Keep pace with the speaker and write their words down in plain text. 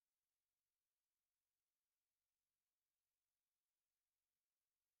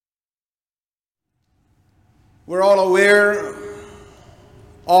We're all aware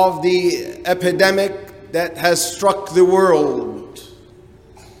of the epidemic that has struck the world.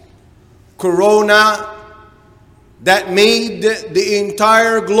 Corona that made the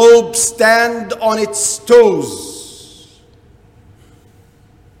entire globe stand on its toes.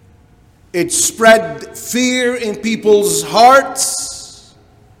 It spread fear in people's hearts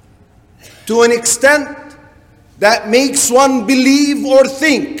to an extent that makes one believe or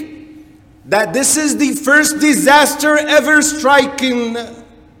think that this is the first disaster ever striking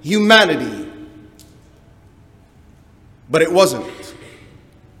humanity. But it wasn't.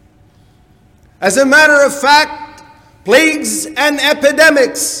 As a matter of fact, plagues and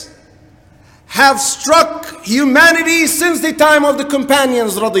epidemics have struck humanity since the time of the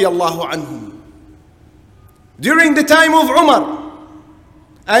companions radiyallahu anhum. During the time of Umar,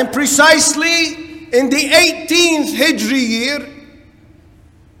 and precisely in the 18th Hijri year,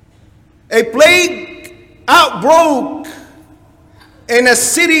 a plague outbroke in a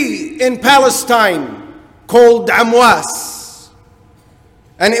city in Palestine called Amwas.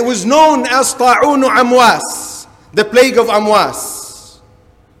 And it was known as Ta'un Amwas, the plague of Amwas.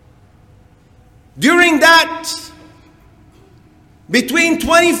 During that, between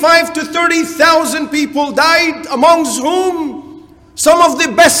 25 to 30,000 people died, amongst whom some of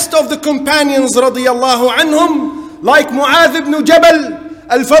the best of the companions radiyallahu anhum, like Mu'adh ibn Jabal,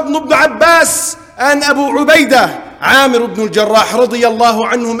 Al-Fadl ibn Abbas, and Abu Ubaidah, Amir ibn al-Jarrah radiyallahu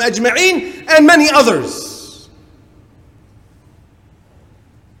anhum ajma'in, and many others.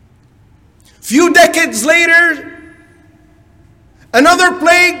 Few decades later, another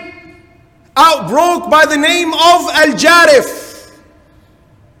plague outbroke by the name of Al-Jarif.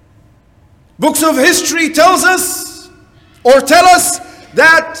 Books of history tell us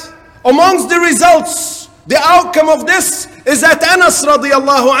that amongst the results, the outcome of this is that Anas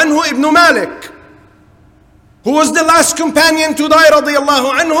radiyallahu anhu ibn Malik, who was the last companion to die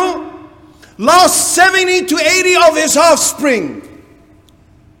radiyallahu anhu, lost 70 to 80 of his offspring.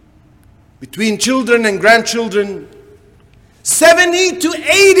 Between children and grandchildren, 70 to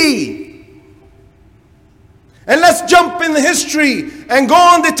 80. And let's jump in the history and go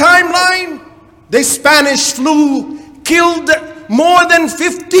on the timeline. The Spanish flu killed more than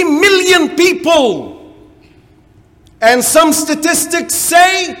 50 million people. And some statistics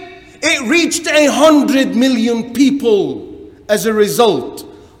say it reached 100 million people as a result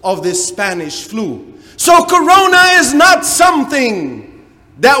of this Spanish flu. So Corona is not something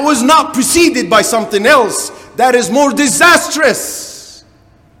that was not preceded by something else that is more disastrous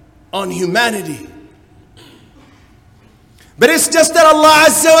on humanity. But it's just that Allah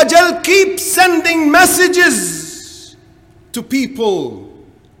Azza wa Jal keeps sending messages to people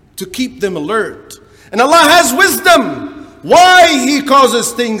to keep them alert. And Allah has wisdom why He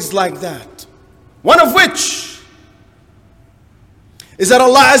causes things like that. One of which is that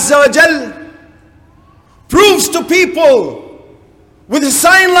Allah Azza wa Jal proves to people with a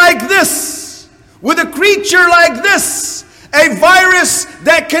sign like this, with a creature like this, a virus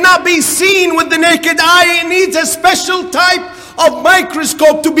that cannot be seen with the naked eye, it needs a special type of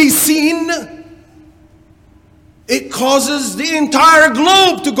microscope to be seen. It causes the entire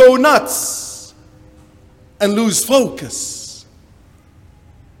globe to go nuts and lose focus.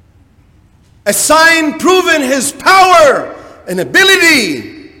 A sign proving His power and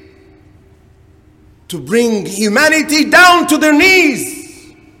ability to bring humanity down to their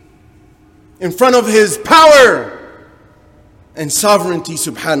knees in front of His power and sovereignty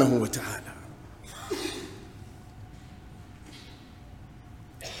subhanahu wa ta'ala.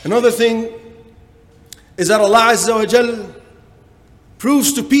 Another thing is that Allah Azza wa Jal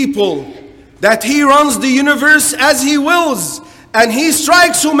proves to people that He runs the universe as He wills, and He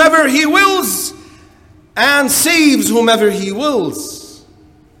strikes whomever He wills and saves whomever He wills.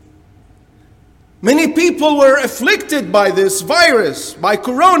 Many people were afflicted by this virus, by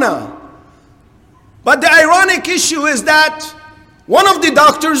Corona. But the ironic issue is that one of the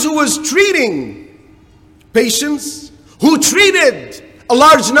doctors who was treating patients, who treated a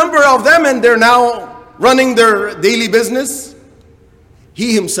large number of them and they're now running their daily business,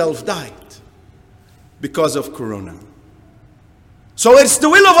 he himself died because of Corona. So it's the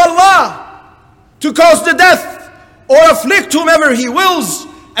will of Allah to cause the death or afflict whomever He wills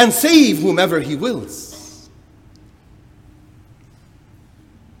and save whomever He wills.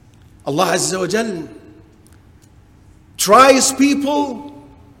 Allah Azza wa Jal tries people,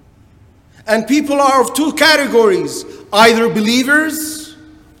 and people are of two categories, either believers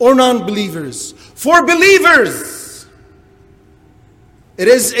or non-believers. For believers, it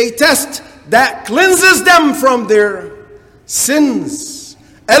is a test that cleanses them from their sins,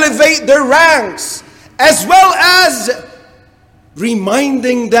 elevate their ranks, as well as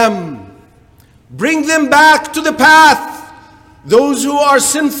reminding them, bring them back to the path. Those who are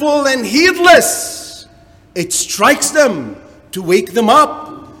sinful and heedless, it strikes them to wake them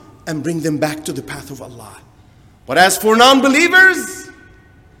up and bring them back to the path of Allah. But as for non-believers,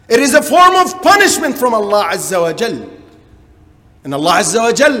 it is a form of punishment from Allah Azza wa Jal. And Allah Azza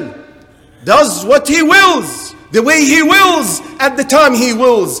wa Jal does what He wills, the way He wills, at the time He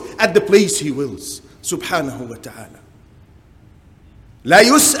wills, at the place He wills. Subhanahu wa ta'ala. لا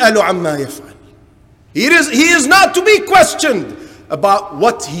يسأل عما يفعل. He is not to be questioned about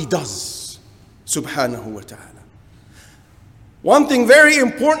what He does. Subhanahu wa ta'ala. One thing very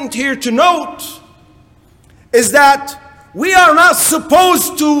important here to note is that we are not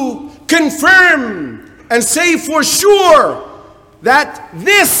supposed to confirm and say for sure that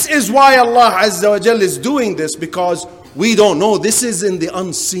this is why Allah Azza wa Jal is doing this, because we don't know. This is in the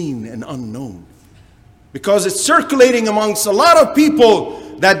unseen and unknown. Because it's circulating amongst a lot of people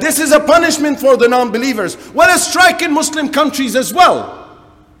that this is a punishment for the non-believers. Well, it's striking Muslim countries as well.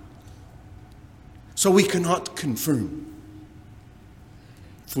 So we cannot confirm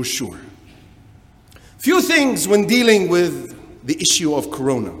for sure. Few things when dealing with the issue of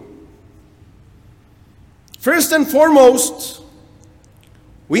Corona. First and foremost,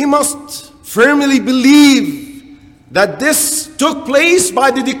 we must firmly believe that this took place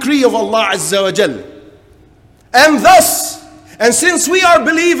by the decree of Allah Azza wa Jal. And thus, and since we are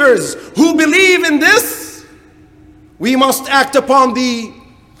believers who believe in this, we must act upon the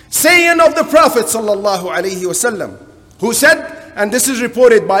saying of the Prophet sallallahu alaihi wasallam, who said, and this is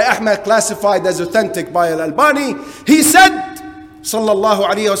reported by Ahmad, classified as authentic by Al-Albani, he said, sallallahu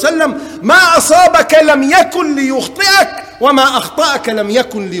alaihi wasallam, ما أصابك لم يكن ليخطئك وما أخطأك لم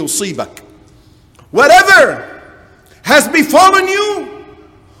يكن ليصيبك. Whatever has befallen you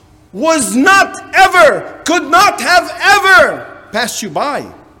was not ever, could not have ever passed you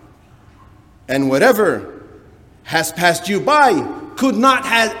by. And whatever has passed you by could not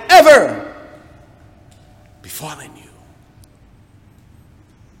have ever befallen you.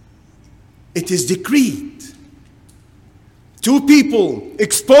 It is decreed. Two people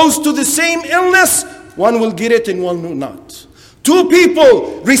exposed to the same illness, one will get it and one will not. Two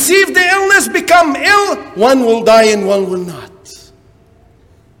people receive the illness, become ill, one will die and one will not.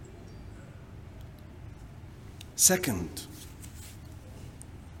 Second,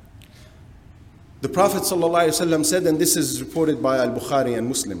 the Prophet ﷺ said, and this is reported by Al-Bukhari and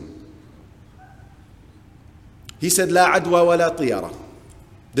Muslim, he said, لا عدوى ولا طيارة.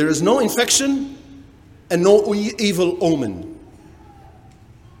 There is no infection and no evil omen.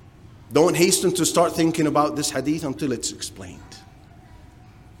 Don't hasten to start thinking about this hadith until it's explained.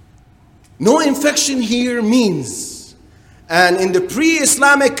 No infection here means, and in the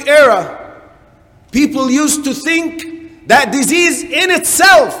pre-Islamic era, people used to think that disease in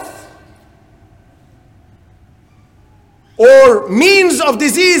itself or means of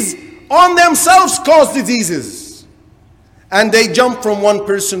disease on themselves cause diseases. And they jump from one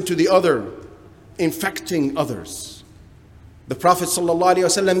person to the other, infecting others. The Prophet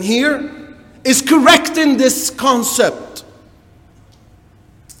ﷺ here is correcting this concept,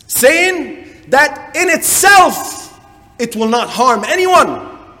 saying that in itself it will not harm anyone.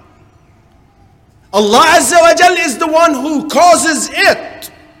 Allah Azza wa Jal is the one who causes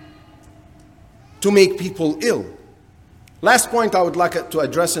it to make people ill. Last point I would like to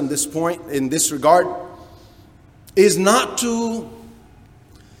address in this regard is not to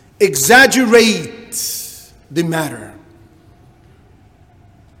exaggerate the matter.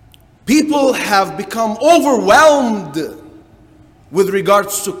 People have become overwhelmed with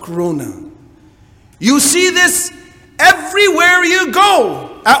regards to Corona. You see this everywhere you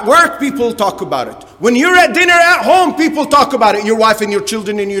go. At work, people talk about it. When you're at dinner at home, people talk about it. Your wife and your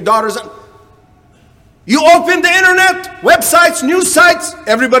children and your daughters. You open the internet, websites, news sites,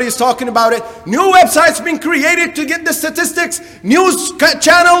 everybody's talking about it. New websites being created to get the statistics, news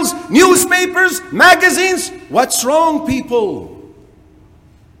channels, newspapers, magazines. What's wrong, people?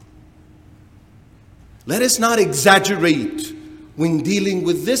 Let us not exaggerate when dealing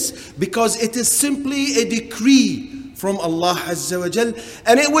with this, because it is simply a decree from Allah Azza wa Jal,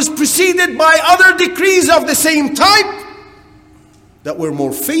 and it was preceded by other decrees of the same type that were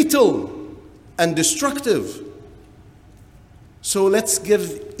more fatal and destructive. So let's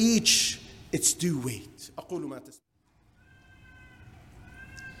give each its due weight.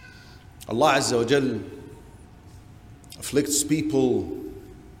 Allah Azza wa Jal afflicts people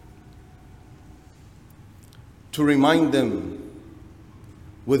to remind them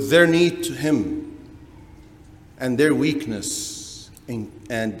with their need to Him and their weakness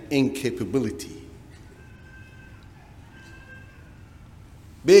and incapability.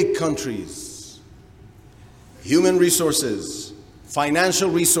 big countries, human resources, financial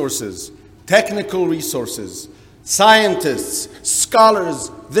resources, technical resources, scientists,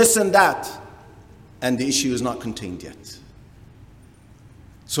 scholars, this and that, and the issue is not contained yet.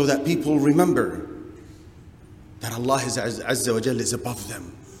 So that people remember that Allah Azza wa Jalla is above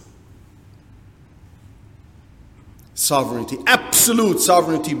them. Sovereignty, absolute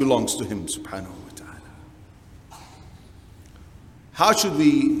sovereignty belongs to Him subhanahu wa ta'ala. How should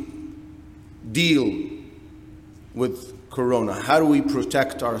we deal with Corona? How do we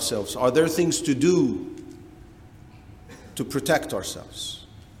protect ourselves? Are there things to do to protect ourselves?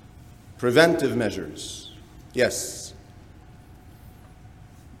 Preventive measures. Yes.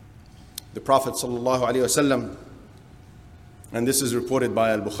 The Prophet sallallahu alaihi wasallam, and this is reported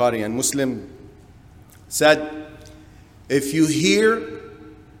by Al-Bukhari and Muslim, said, if you hear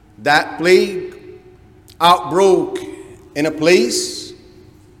that plague outbroke in a place,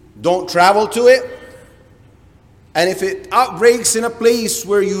 don't travel to it. And if it outbreaks in a place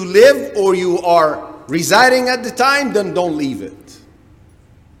where you live or you are residing at the time, then don't leave it.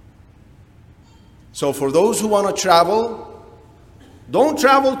 So for those who want to travel, don't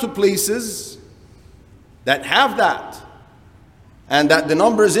travel to places that have that and that the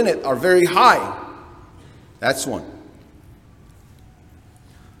numbers in it are very high. That's one.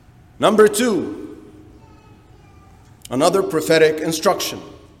 Number two, another prophetic instruction.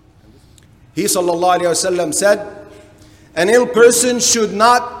 He sallallahu alayhi wasallam said, an ill person should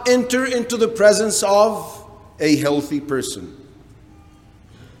not enter into the presence of a healthy person.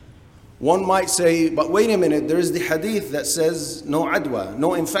 One might say, but wait a minute, there is the hadith that says no adwa,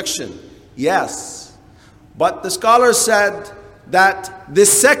 no infection. Yes, but the scholar said that the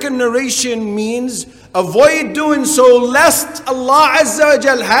second narration means avoid doing so lest Allah Azza wa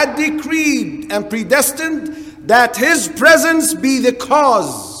Jal had decreed and predestined that His presence be the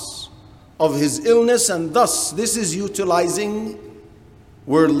cause of his illness, and thus this is utilizing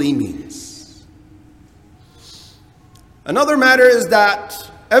worldly means. Another matter is that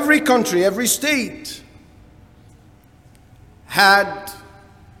every country, every state had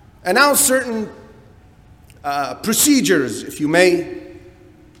announced certain procedures, if you may,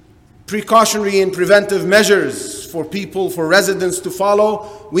 precautionary and preventive measures for people, for residents to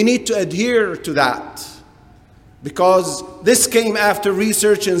follow. We need to adhere to that because this came after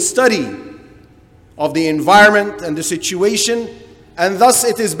research and study of the environment and the situation, and thus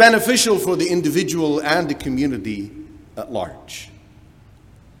it is beneficial for the individual and the community at large.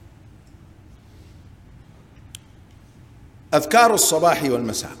 Adhkar al-sabahi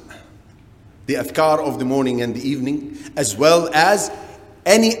wal-masa, the adhkar of the morning and the evening, as well as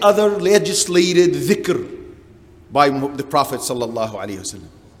any other legislated dhikr by the Prophet sallallahu alaihi wasallam.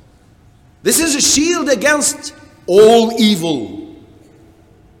 This is a shield against all evil,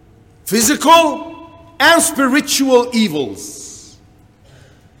 physical and spiritual evils.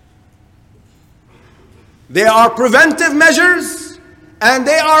 They are preventive measures, and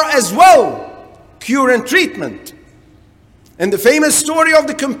they are as well cure and treatment. In the famous story of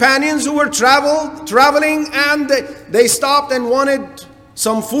the companions who were traveling and they stopped and wanted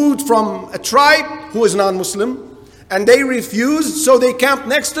some food from a tribe who is non-Muslim, and they refused, so they camped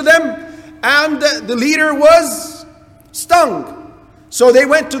next to them, and the leader was stung. So they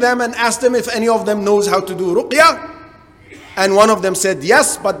went to them and asked them if any of them knows how to do ruqyah. And one of them said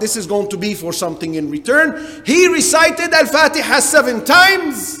yes, but this is going to be for something in return. He recited Al-Fatiha 7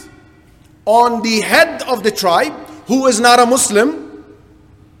 times on the head of the tribe, who is not a Muslim,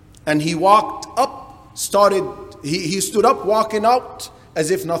 and he walked up, he stood up, walking out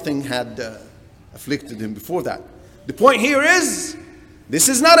as if nothing had afflicted him before that. The point here is, this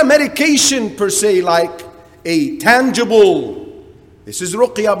is not a medication per se, like a tangible. This is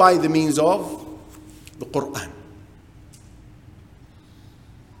ruqyah by the means of the Quran.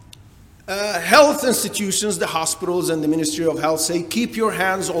 Health institutions, the hospitals and the Ministry of Health say, keep your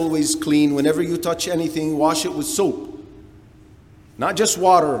hands always clean. Whenever you touch anything, wash it with soap. Not just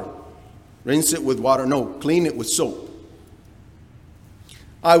water, rinse it with water. No, clean it with soap.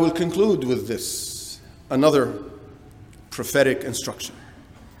 I will conclude with this, another prophetic instruction.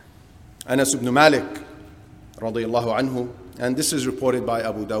 Anas ibn Malik, radiyallahu anhu, and this is reported by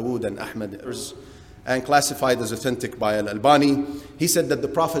Abu Dawood and Ahmad and classified as authentic by Al-Albani. He said that the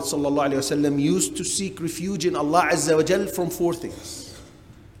Prophet ﷺ used to seek refuge in Allah Azza wa Jal from 4 things.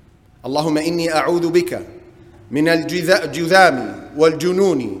 Allahumma inni a'udhu bika min al-judhami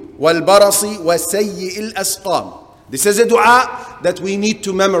wal-jununi wal-barasi wa sayyi al-asqam. This is a dua that we need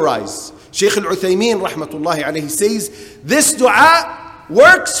to memorize. Shaykh al-Uthaymeen rahmatullahi alayhi says, this dua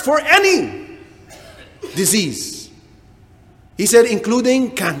works for any disease. He said,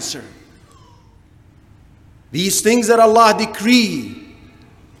 including cancer. These things that Allah decree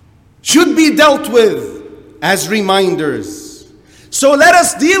should be dealt with as reminders. So let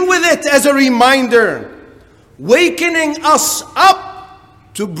us deal with it as a reminder, wakening us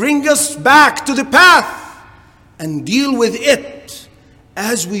up to bring us back to the path and deal with it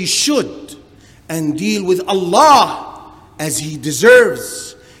as we should, and deal with Allah as He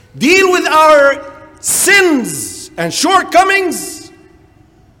deserves. Deal with our sins and shortcomings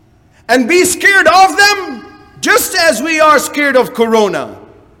and be scared of them just as we are scared of Corona.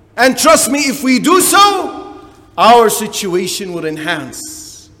 And trust me, if we do so, our situation will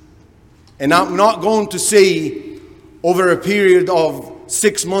enhance. And I'm not going to say over a period of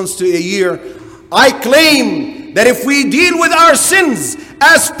 6 months to a year. I claim that if we deal with our sins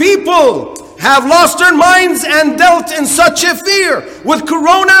as people have lost their minds and dealt in such a fear with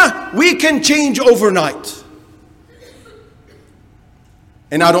Corona, we can change overnight.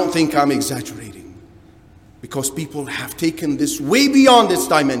 And I don't think I'm exaggerating, because people have taken this way beyond its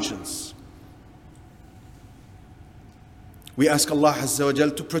dimensions. We ask Allah Azza wa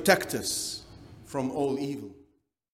Jal to protect us from all evil.